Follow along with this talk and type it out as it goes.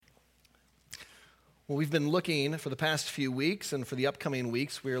Well, we've been looking for the past few weeks, and for the upcoming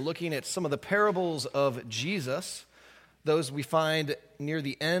weeks, we are looking at some of the parables of Jesus, those we find near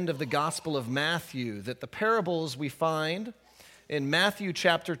the end of the Gospel of Matthew. That the parables we find in Matthew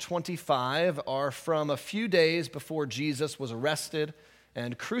chapter 25 are from a few days before Jesus was arrested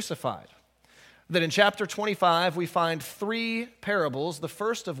and crucified. That in chapter 25 we find three parables, the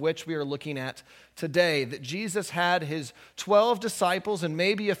first of which we are looking at today. That Jesus had his 12 disciples and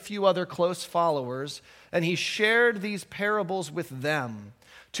maybe a few other close followers, and he shared these parables with them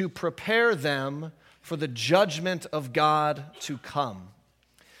to prepare them for the judgment of God to come.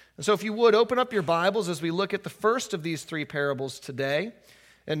 And so if you would, open up your Bibles as we look at the first of these three parables today.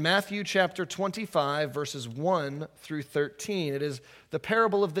 In Matthew chapter 25, verses 1 through 13, it is the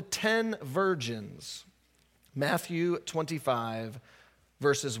parable of the 10 virgins. Matthew 25,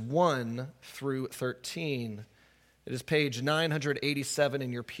 verses 1 through 13. It is page 987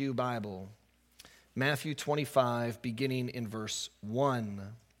 in your Pew Bible. Matthew 25, beginning in verse 1.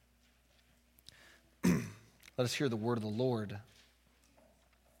 Let us hear the word of the Lord.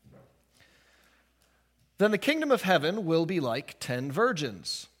 Then the kingdom of heaven will be like 10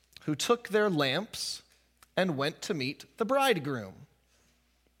 virgins who took their lamps and went to meet the bridegroom.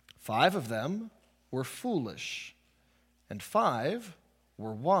 5 of them were foolish, and 5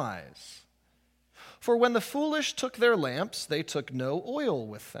 were wise. For when the foolish took their lamps, they took no oil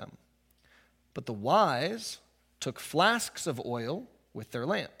with them. But the wise took flasks of oil with their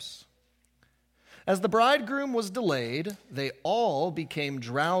lamps. As the bridegroom was delayed, they all became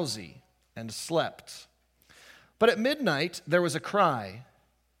drowsy and slept. But at midnight there was a cry,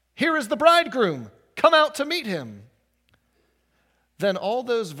 "Here is the bridegroom! Come out to meet him!" Then all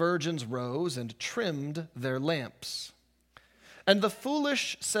those virgins rose and trimmed their lamps. And the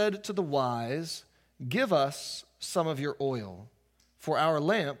foolish said to the wise, "Give us some of your oil, for our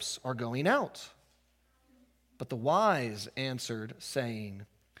lamps are going out." But the wise answered, saying,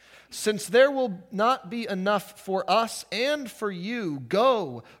 "Since there will not be enough for us and for you,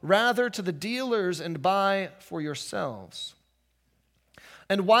 go rather to the dealers and buy for yourselves."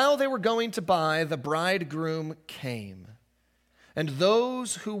 And while they were going to buy, the bridegroom came, and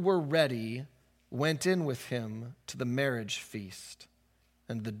those who were ready went in with him to the marriage feast,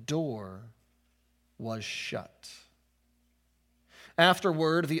 and the door was shut.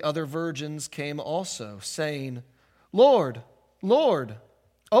 Afterward, the other virgins came also, saying, "Lord, Lord,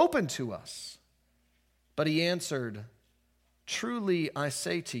 open to us." But he answered, "Truly I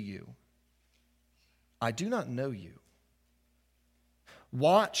say to you, I do not know you.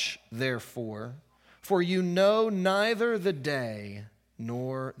 Watch, therefore, for you know neither the day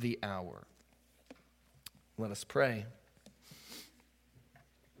nor the hour." Let us pray.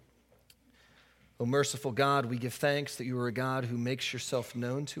 O merciful God, we give thanks that you are a God who makes yourself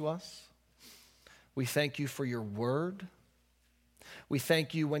known to us. We thank you for your word. We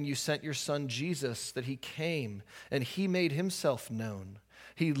thank you when you sent your son Jesus, that he came and he made himself known.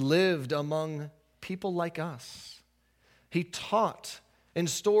 He lived among people like us. He taught in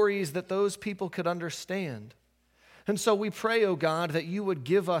stories that those people could understand. And so we pray, O God, that you would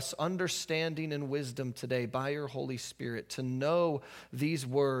give us understanding and wisdom today by your Holy Spirit to know these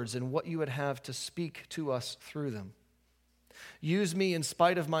words and what you would have to speak to us through them. Use me in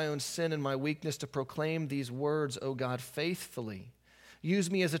spite of my own sin and my weakness to proclaim these words, O God, faithfully.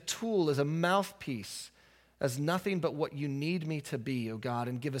 Use me as a tool, as a mouthpiece, as nothing but what you need me to be, O God,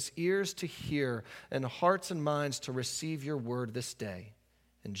 and give us ears to hear and hearts and minds to receive your word this day.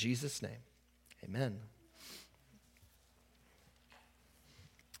 In Jesus' name, amen.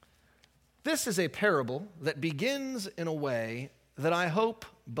 This is a parable that begins in a way that I hope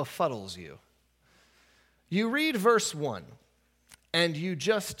befuddles you. You read verse 1, and you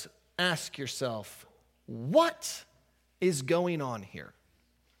just ask yourself, what is going on here?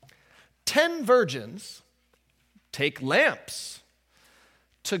 10 virgins take lamps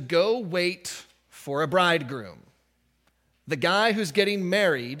to go wait for a bridegroom, the guy who's getting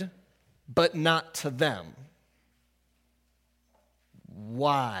married, but not to them.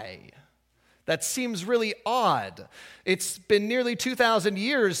 Why? That seems really odd. It's been nearly 2,000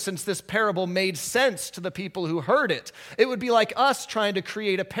 years since this parable made sense to the people who heard it. It would be like us trying to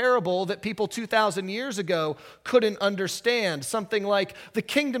create a parable that people 2,000 years ago couldn't understand. Something like, the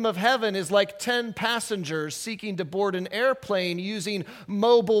kingdom of heaven is like 10 passengers seeking to board an airplane using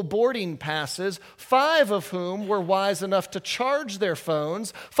mobile boarding passes, 5 of whom were wise enough to charge their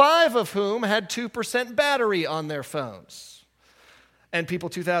phones, 5 of whom had 2% battery on their phones. And people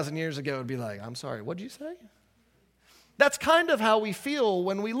 2,000 years ago would be like, "I'm sorry, what'd you say?" That's kind of how we feel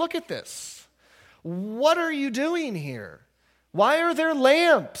when we look at this. What are you doing here? Why are there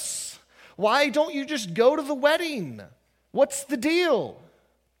lamps? Why don't you just go to the wedding? What's the deal?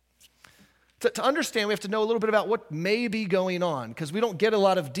 To understand, we have to know a little bit about what may be going on because we don't get a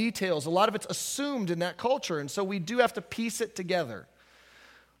lot of details. A lot of it's assumed in that culture, and so we do have to piece it together.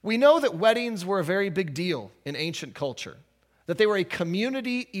 We know that weddings were a very big deal in ancient culture, that they were a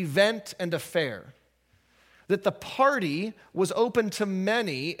community event and affair, that the party was open to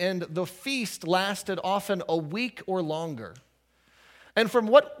many, and the feast lasted often a week or longer. And from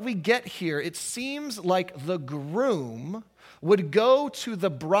what we get here, it seems like the groom would go to the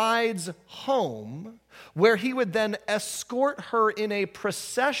bride's home, where he would then escort her in a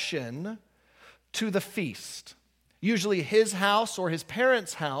procession to the feast. Usually his house or his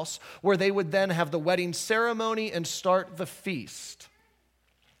parents' house, where they would then have the wedding ceremony and start the feast.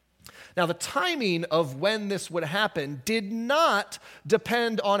 Now, the timing of when this would happen did not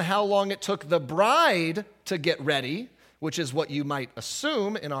depend on how long it took the bride to get ready, which is what you might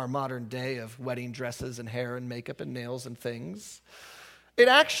assume in our modern day of wedding dresses and hair and makeup and nails and things. It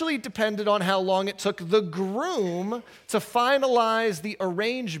actually depended on how long it took the groom to finalize the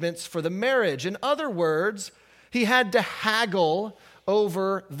arrangements for the marriage. In other words, he had to haggle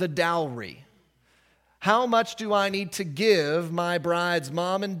over the dowry. How much do I need to give my bride's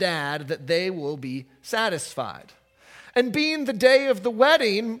mom and dad that they will be satisfied? And being the day of the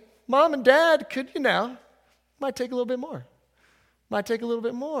wedding, mom and dad could, might take a little bit more. Might take a little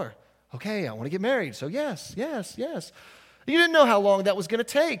bit more. Okay, I want to get married, so yes. You didn't know how long that was going to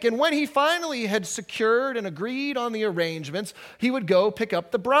take. And when he finally had secured and agreed on the arrangements, he would go pick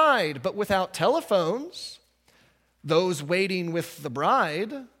up the bride. But without telephones, those waiting with the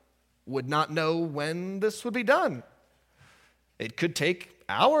bride would not know when this would be done. It could take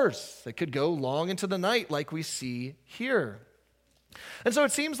hours. It could go long into the night like we see here. And so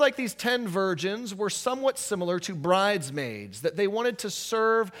it seems like these 10 virgins were somewhat similar to bridesmaids, that they wanted to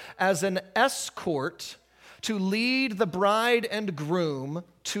serve as an escort to lead the bride and groom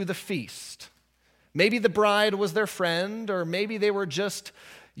to the feast. Maybe the bride was their friend, or maybe they were just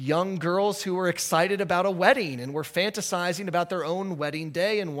young girls who were excited about a wedding and were fantasizing about their own wedding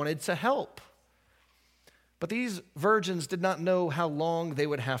day and wanted to help. But these virgins did not know how long they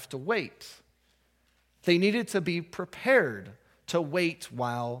would have to wait. They needed to be prepared to wait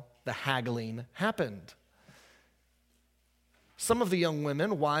while the haggling happened. Some of the young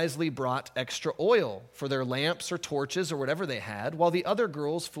women wisely brought extra oil for their lamps or torches or whatever they had, while the other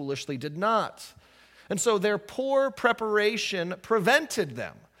girls foolishly did not. And so their poor preparation prevented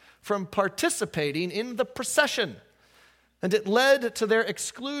them from participating in the procession, and it led to their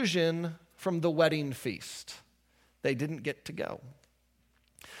exclusion from the wedding feast. They didn't get to go.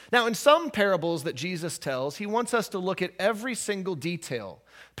 Now, in some parables that Jesus tells, he wants us to look at every single detail.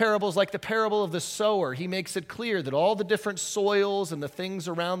 Parables like the parable of the sower, he makes it clear that all the different soils and the things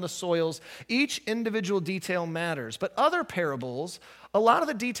around the soils, each individual detail matters. But other parables, a lot of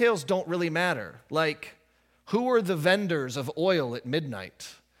the details don't really matter. Like, who are the vendors of oil at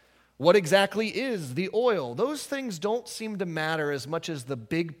midnight? What exactly is the oil? Those things don't seem to matter as much as the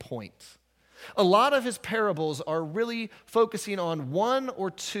big point. A lot of his parables are really focusing on one or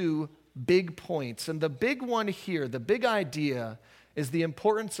two big points. And the big one here, the big idea, is the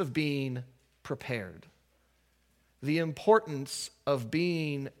importance of being prepared. The importance of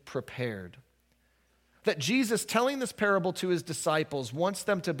being prepared. That Jesus, telling this parable to his disciples, wants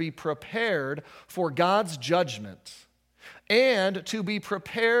them to be prepared for God's judgment and to be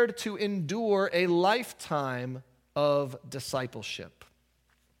prepared to endure a lifetime of discipleship.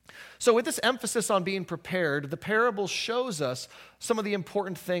 So with this emphasis on being prepared, the parable shows us some of the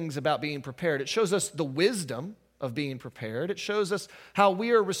important things about being prepared. It shows us the wisdom of being prepared. It shows us how we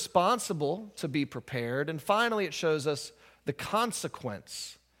are responsible to be prepared. And finally, it shows us the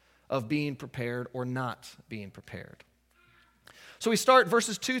consequence of being prepared or not being prepared. So we start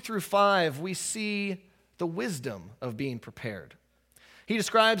verses 2 through 5. We see the wisdom of being prepared. He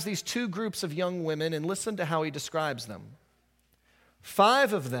describes these two groups of young women, and listen to how he describes them.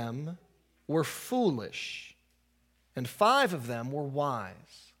 5 of them were foolish, and 5 of them were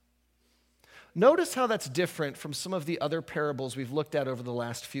wise. Notice how that's different from some of the other parables we've looked at over the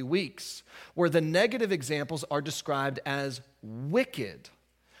last few weeks, where the negative examples are described as wicked.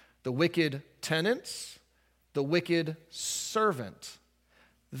 The wicked tenants, the wicked servant.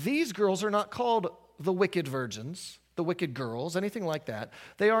 These girls are not called the wicked virgins, the wicked girls, anything like that.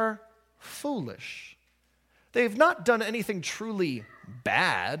 They are foolish. They've not done anything truly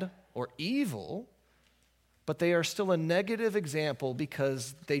bad or evil, but they are still a negative example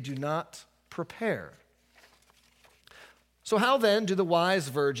because they do not prepare. So how then do the wise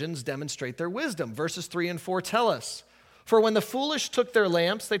virgins demonstrate their wisdom? Verses 3 and 4 tell us, For when the foolish took their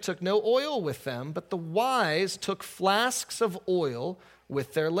lamps, they took no oil with them, but the wise took flasks of oil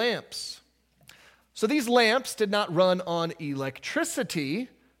with their lamps. So these lamps did not run on electricity,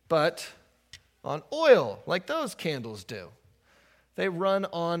 but on oil, like those candles do. They run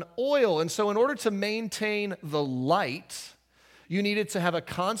on oil. And so in order to maintain the light, you needed to have a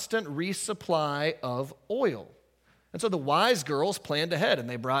constant resupply of oil. And so the wise girls planned ahead, and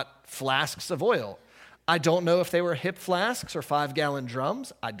they brought flasks of oil. I don't know if they were hip flasks or 5-gallon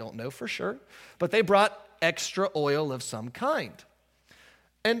drums. I don't know for sure. But they brought extra oil of some kind.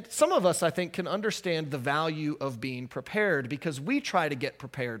 And some of us, I think, can understand the value of being prepared because we try to get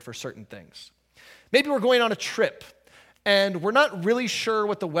prepared for certain things. Maybe we're going on a trip, and we're not really sure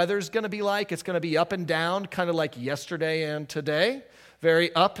what the weather's going to be like. It's going to be up and down, kind of like yesterday and today,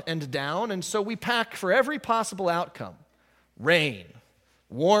 very up and down. And so we pack for every possible outcome: rain,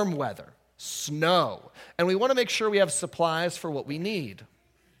 warm weather, snow, and we want to make sure we have supplies for what we need.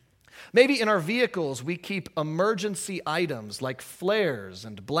 Maybe in our vehicles, we keep emergency items like flares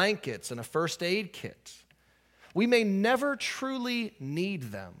and blankets and a first aid kit. We may never truly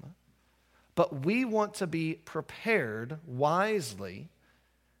need them, but we want to be prepared wisely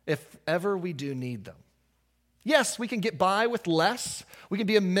if ever we do need them. Yes, we can get by with less. We can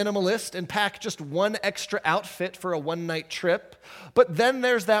be a minimalist and pack just one extra outfit for a one-night trip. But then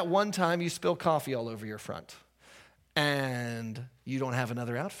there's that one time you spill coffee all over your front and you don't have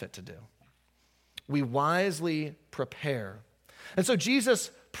another outfit to do. We wisely prepare. And so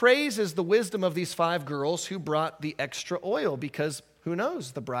Jesus praises the wisdom of these 5 girls who brought the extra oil because who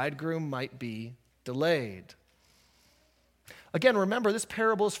knows, the bridegroom might be delayed. Again, remember, this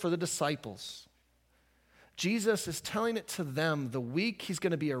parable is for the disciples. Jesus is telling it to them the week he's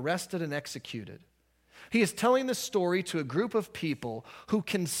going to be arrested and executed. He is telling this story to a group of people who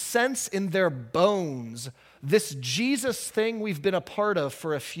can sense in their bones this Jesus thing we've been a part of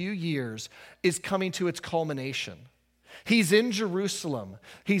for a few years is coming to its culmination. He's in Jerusalem.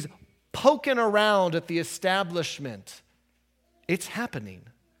 He's poking around at the establishment. It's happening.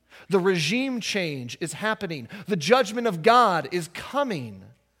 The regime change is happening. The judgment of God is coming.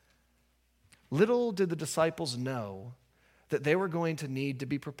 Little did the disciples know that they were going to need to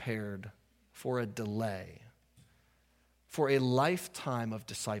be prepared for a delay, for a lifetime of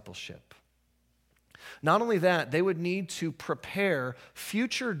discipleship. Not only that, they would need to prepare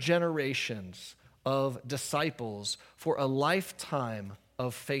future generations of disciples for a lifetime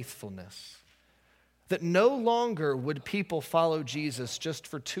of faithfulness. That no longer would people follow Jesus just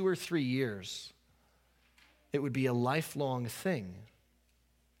for 2 or 3 years. It would be a lifelong thing.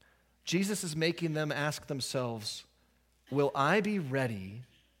 Jesus is making them ask themselves, will I be ready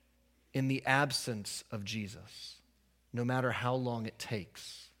in the absence of Jesus, no matter how long it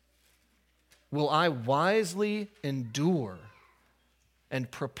takes? Will I wisely endure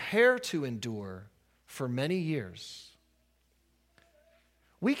and prepare to endure for many years?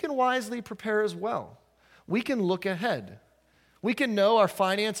 We can wisely prepare as well. We can look ahead. We can know our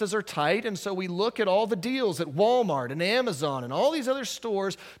finances are tight, and so we look at all the deals at Walmart and Amazon and all these other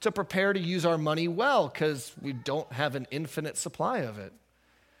stores to prepare to use our money well because we don't have an infinite supply of it.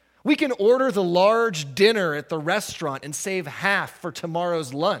 We can order the large dinner at the restaurant and save half for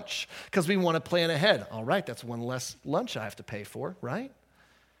tomorrow's lunch because we want to plan ahead. All right, that's one less lunch I have to pay for, right?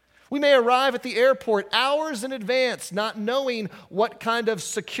 We may arrive at the airport hours in advance, not knowing what kind of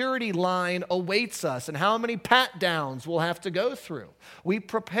security line awaits us and how many pat-downs we'll have to go through. We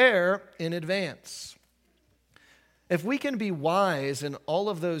prepare in advance. If we can be wise in all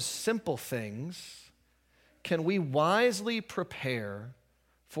of those simple things, can we wisely prepare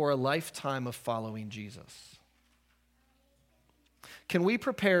for a lifetime of following Jesus? Can we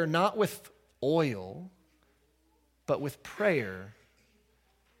prepare not with oil, but with prayer,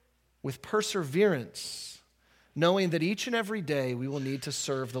 with perseverance, knowing that each and every day we will need to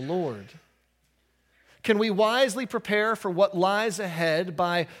serve the Lord? Can we wisely prepare for what lies ahead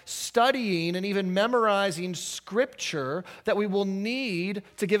by studying and even memorizing scripture that we will need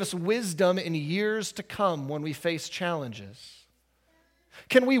to give us wisdom in years to come when we face challenges?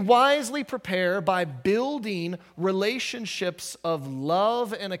 Can we wisely prepare by building relationships of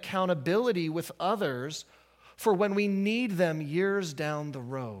love and accountability with others for when we need them years down the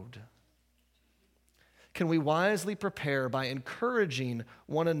road? Can we wisely prepare by encouraging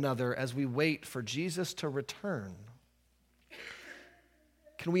one another as we wait for Jesus to return?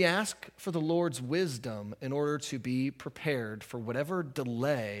 Can we ask for the Lord's wisdom in order to be prepared for whatever the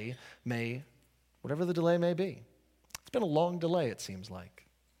delay may be? It's been a long delay, it seems like.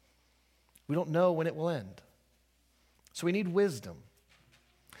 We don't know when it will end. So we need wisdom.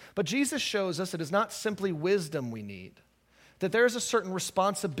 But Jesus shows us it is not simply wisdom we need. that there's a certain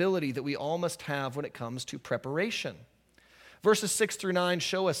responsibility that we all must have when it comes to preparation. Verses 6 through 9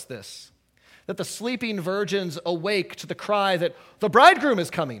 show us this, that the sleeping virgins awake to the cry that the bridegroom is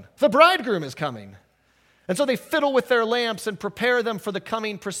coming, the bridegroom is coming. And so they fiddle with their lamps and prepare them for the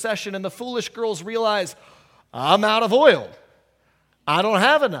coming procession, and the foolish girls realize, I'm out of oil. I don't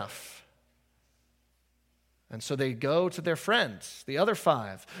have enough. And so they go to their friends, the other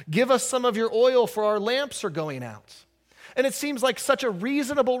 5. Give us some of your oil, for our lamps are going out. And it seems like such a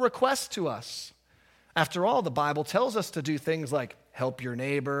reasonable request to us. After all, the Bible tells us to do things like help your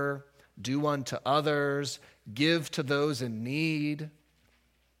neighbor, do unto others, give to those in need.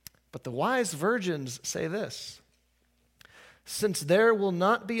 But the wise virgins say this, since there will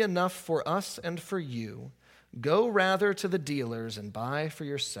not be enough for us and for you, go rather to the dealers and buy for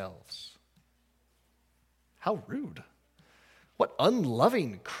yourselves. How rude. What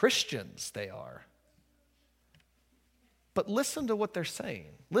unloving Christians they are. But listen to what they're saying.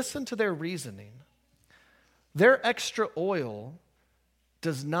 Listen to their reasoning. Their extra oil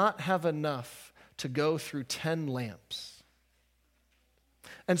does not have enough to go through 10 lamps.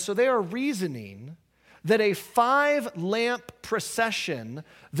 And so they are reasoning that a 5-lamp procession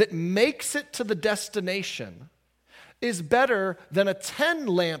that makes it to the destination is better than a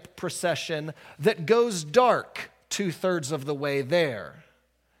 10-lamp procession that goes dark 2/3 of the way there.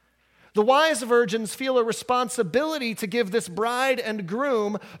 The wise virgins feel a responsibility to give this bride and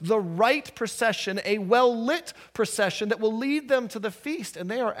groom the right procession, a well-lit procession that will lead them to the feast,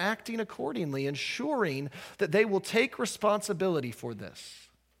 and they are acting accordingly, ensuring that they will take responsibility for this.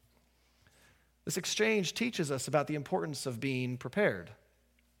 This exchange teaches us about the importance of being prepared.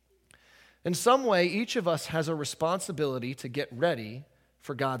 In some way, each of us has a responsibility to get ready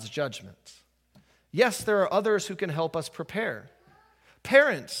for God's judgment. Yes, there are others who can help us prepare.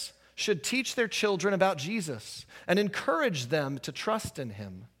 Parents should teach their children about Jesus and encourage them to trust in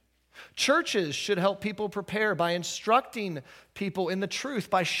him. Churches should help people prepare by instructing people in the truth,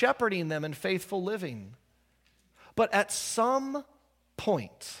 by shepherding them in faithful living. But at some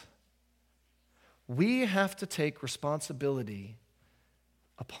point, we have to take responsibility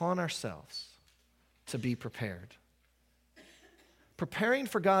upon ourselves to be prepared. Preparing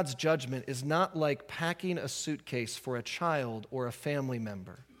for God's judgment is not like packing a suitcase for a child or a family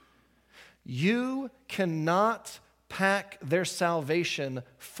member. You cannot pack their salvation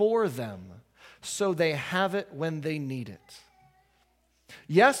for them so they have it when they need it.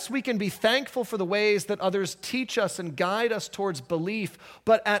 Yes, we can be thankful for the ways that others teach us and guide us towards belief,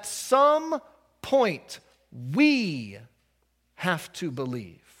 but at some point, we have to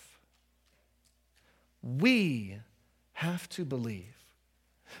believe. We have to believe.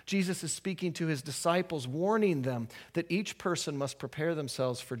 Jesus is speaking to his disciples, warning them that each person must prepare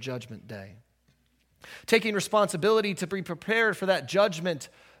themselves for Judgment Day. Taking responsibility to be prepared for that judgment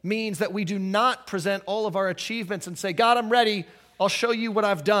means that we do not present all of our achievements and say, God, I'm ready. I'll show you what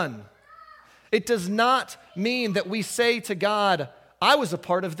I've done. It does not mean that we say to God, I was a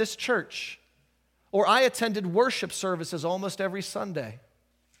part of this church, or I attended worship services almost every Sunday,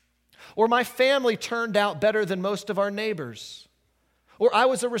 or my family turned out better than most of our neighbors, or I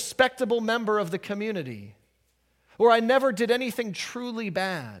was a respectable member of the community, or I never did anything truly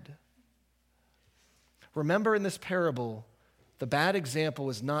bad. Remember, in this parable, the bad example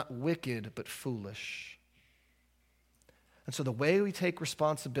is not wicked but foolish. And so the way we take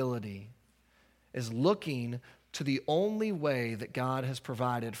responsibility is looking to the only way that God has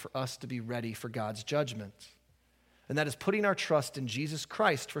provided for us to be ready for God's judgment. And that is putting our trust in Jesus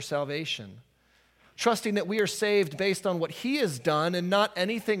Christ for salvation. Trusting that we are saved based on what he has done and not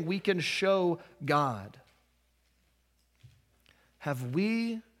anything we can show God. Have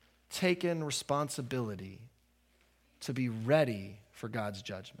we taken responsibility to be ready for God's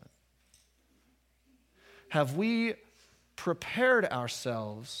judgment? Have we prepared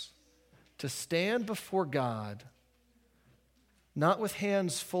ourselves to stand before God, not with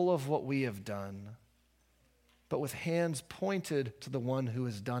hands full of what we have done, but with hands pointed to the one who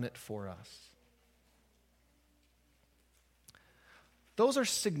has done it for us? Those are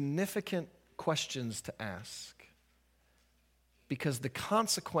significant questions to ask, because the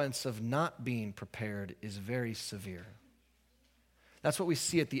consequence of not being prepared is very severe. That's what we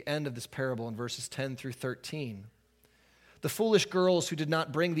see at the end of this parable in verses 10 through 13. The foolish girls who did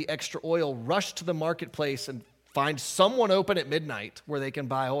not bring the extra oil rush to the marketplace and find someone open at midnight where they can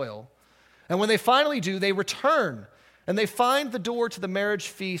buy oil. And when they finally do, they return and they find the door to the marriage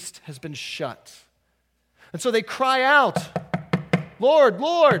feast has been shut. And so they cry out, Lord,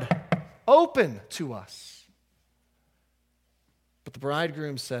 Lord, open to us. But the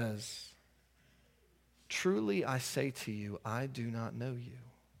bridegroom says, Truly I say to you, I do not know you.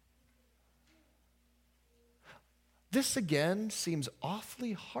 This again seems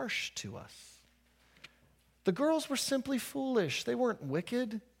awfully harsh to us. The girls were simply foolish. They weren't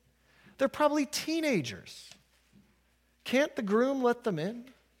wicked. They're probably teenagers. Can't the groom let them in?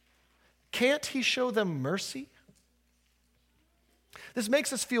 Can't he show them mercy? This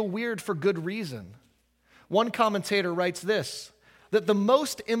makes us feel weird for good reason. One commentator writes this, that the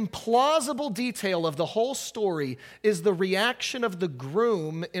most implausible detail of the whole story is the reaction of the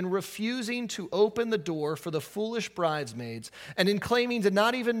groom in refusing to open the door for the foolish bridesmaids and in claiming to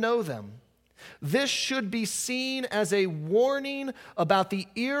not even know them. This should be seen as a warning about the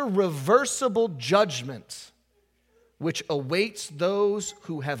irreversible judgment which awaits those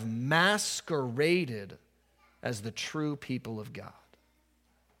who have masqueraded as the true people of God.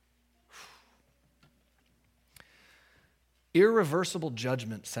 Irreversible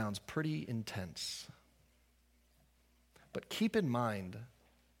judgment sounds pretty intense. But keep in mind,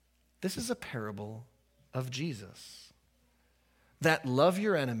 this is a parable of Jesus. That love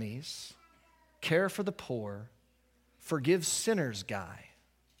your enemies, care for the poor, forgive sinners guy.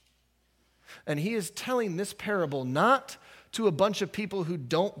 And he is telling this parable not to a bunch of people who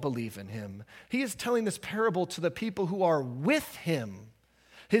don't believe in him. He is telling this parable to the people who are with him,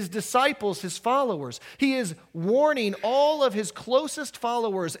 his disciples, his followers. He is warning all of his closest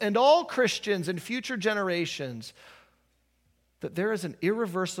followers and all Christians in future generations that there is an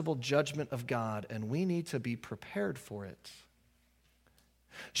irreversible judgment of God and we need to be prepared for it.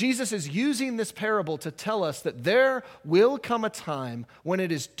 Jesus is using this parable to tell us that there will come a time when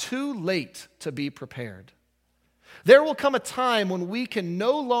it is too late to be prepared. There will come a time when we can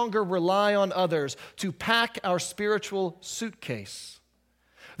no longer rely on others to pack our spiritual suitcase.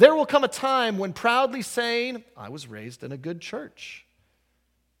 There will come a time when proudly saying, I was raised in a good church,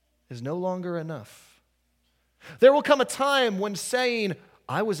 is no longer enough. There will come a time when saying,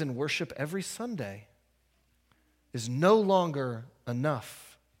 I was in worship every Sunday, is no longer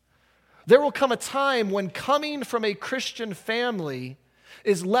enough. There will come a time when coming from a Christian family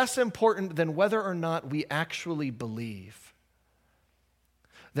is less important than whether or not we actually believe.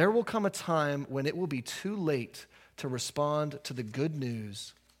 There will come a time when it will be too late to respond to the good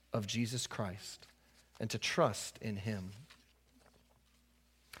news of Jesus Christ and to trust in him.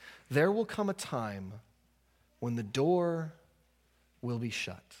 There will come a time when the door will be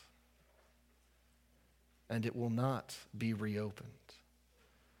shut and it will not be reopened.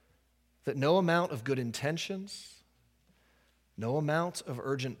 That no amount of good intentions, no amount of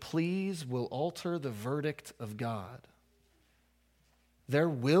urgent pleas will alter the verdict of God. There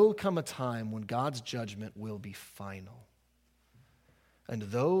will come a time when God's judgment will be final. And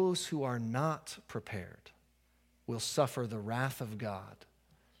those who are not prepared will suffer the wrath of God,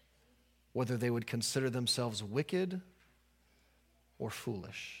 whether they would consider themselves wicked or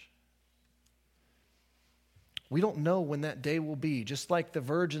foolish. We don't know when that day will be, just like the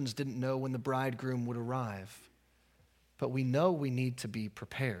virgins didn't know when the bridegroom would arrive. But we know we need to be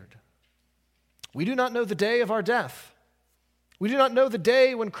prepared. We do not know the day of our death. We do not know the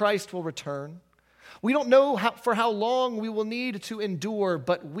day when Christ will return. We don't know for how long we will need to endure,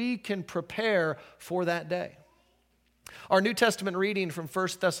 but we can prepare for that day. Our New Testament reading from 1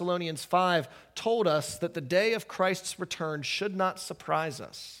 Thessalonians 5 told us that the day of Christ's return should not surprise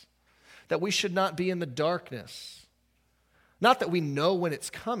us, that we should not be in the darkness. Not that we know when it's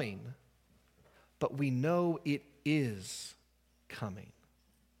coming, but we know it is coming.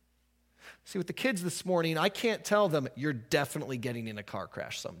 See, with the kids this morning, I can't tell them, you're definitely getting in a car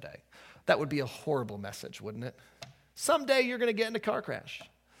crash someday. That would be a horrible message, wouldn't it? Someday you're going to get in a car crash.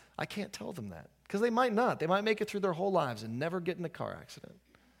 I can't tell them that, because they might not. They might make it through their whole lives and never get in a car accident.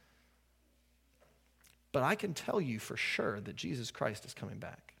 But I can tell you for sure that Jesus Christ is coming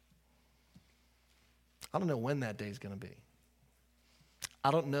back. I don't know when that day is going to be.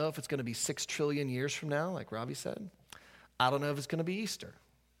 I don't know if it's going to be 6 trillion years from now, like Robbie said. I don't know if it's going to be Easter.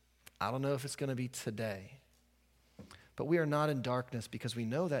 I don't know if it's going to be today. But we are not in darkness because we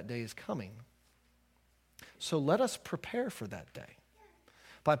know that day is coming. So let us prepare for that day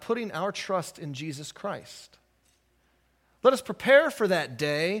by putting our trust in Jesus Christ. Let us prepare for that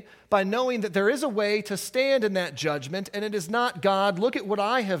day by knowing that there is a way to stand in that judgment, and it is not, God, look at what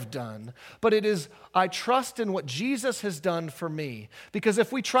I have done, but it is, I trust in what Jesus has done for me. Because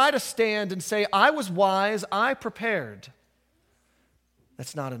if we try to stand and say, I was wise, I prepared,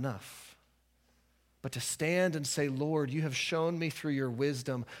 that's not enough. but to stand and say, Lord, you have shown me through your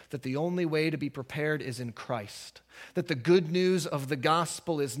wisdom that the only way to be prepared is in Christ. That the good news of the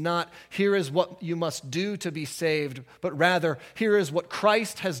gospel is not, here is what you must do to be saved, but rather, here is what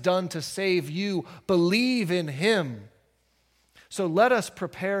Christ has done to save you. Believe in him. So let us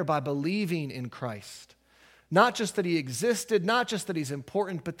prepare by believing in Christ. Not just that he existed, not just that he's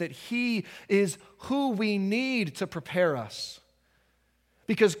important, but that he is who we need to prepare us.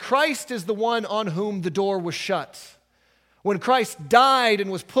 Because Christ is the one on whom the door was shut. When Christ died and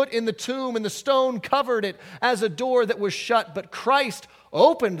was put in the tomb and the stone covered it as a door that was shut, but Christ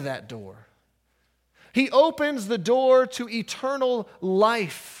opened that door. He opens the door to eternal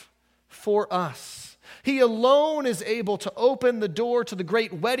life for us. He alone is able to open the door to the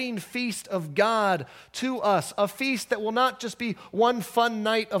great wedding feast of God to us, a feast that will not just be one fun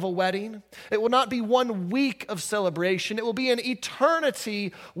night of a wedding. It will not be 1 week of celebration. It will be an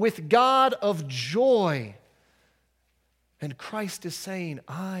eternity with God of joy. And Christ is saying,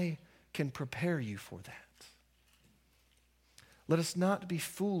 I can prepare you for that. Let us not be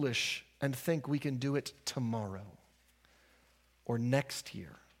foolish and think we can do it tomorrow or next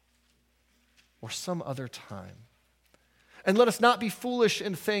year or some other time. And let us not be foolish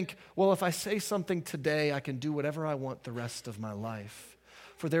and think, well, if I say something today, I can do whatever I want the rest of my life.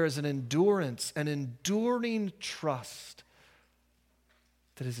 For there is an endurance, an enduring trust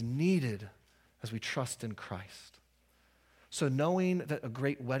that is needed as we trust in Christ. So knowing that a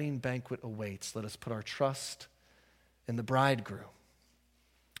great wedding banquet awaits, let us put our trust in the bridegroom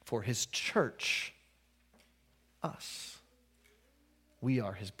for his church, us. We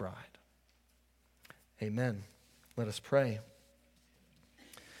are his bride. Amen. Let us pray.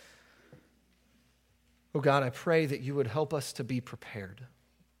 Oh God, I pray that you would help us to be prepared.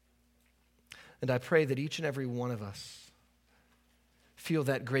 And I pray that each and every one of us feel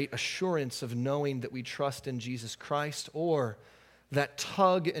that great assurance of knowing that we trust in Jesus Christ, or that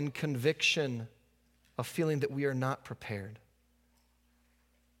tug and conviction of feeling that we are not prepared.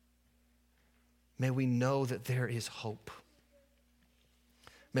 May we know that there is hope.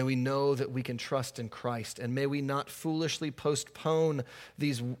 May we know that we can trust in Christ, and may we not foolishly postpone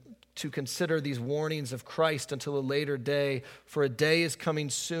to consider these warnings of Christ until a later day, for a day is coming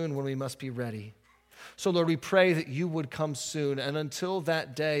soon when we must be ready. So Lord, we pray that you would come soon, and until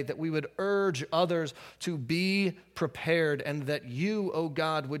that day, that we would urge others to be prepared, and that you, O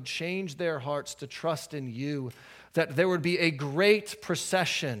God, would change their hearts to trust in you, that there would be a great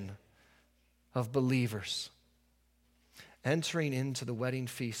procession of believers entering into the wedding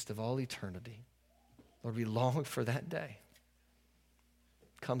feast of all eternity. Lord, we long for that day.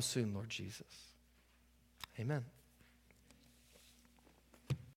 Come soon, Lord Jesus. Amen.